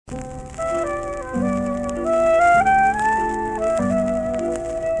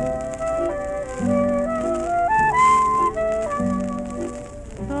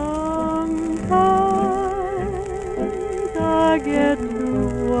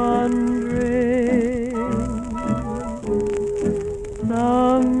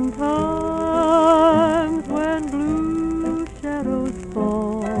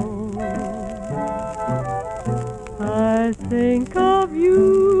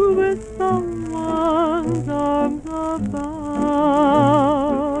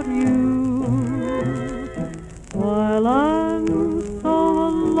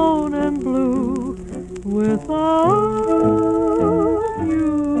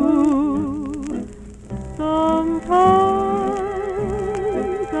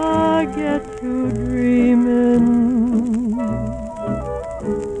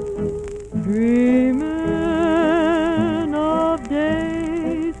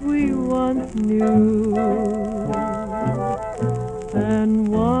once knew, and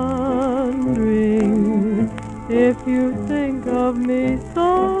wondering if you think of me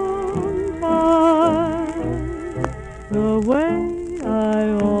sometimes the way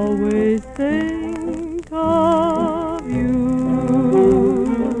I always think of you.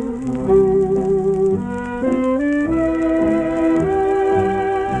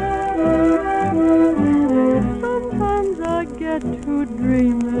 Sometimes I get to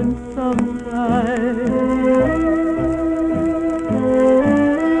dreaming sometimes.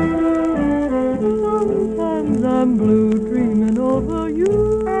 Sometimes I'm blue dreaming over you.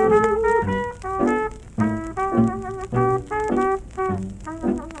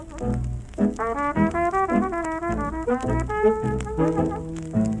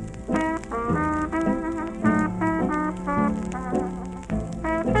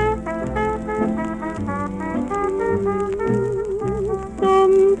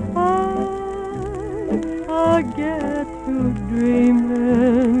 Sometimes I get to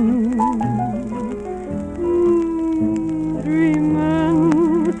dreaming,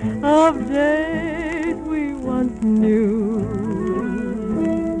 dreaming of days we once knew,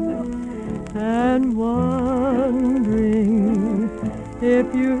 and wondering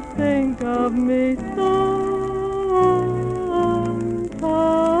if you think of me sometimes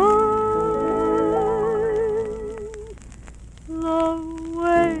the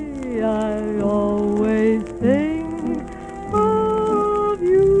way I always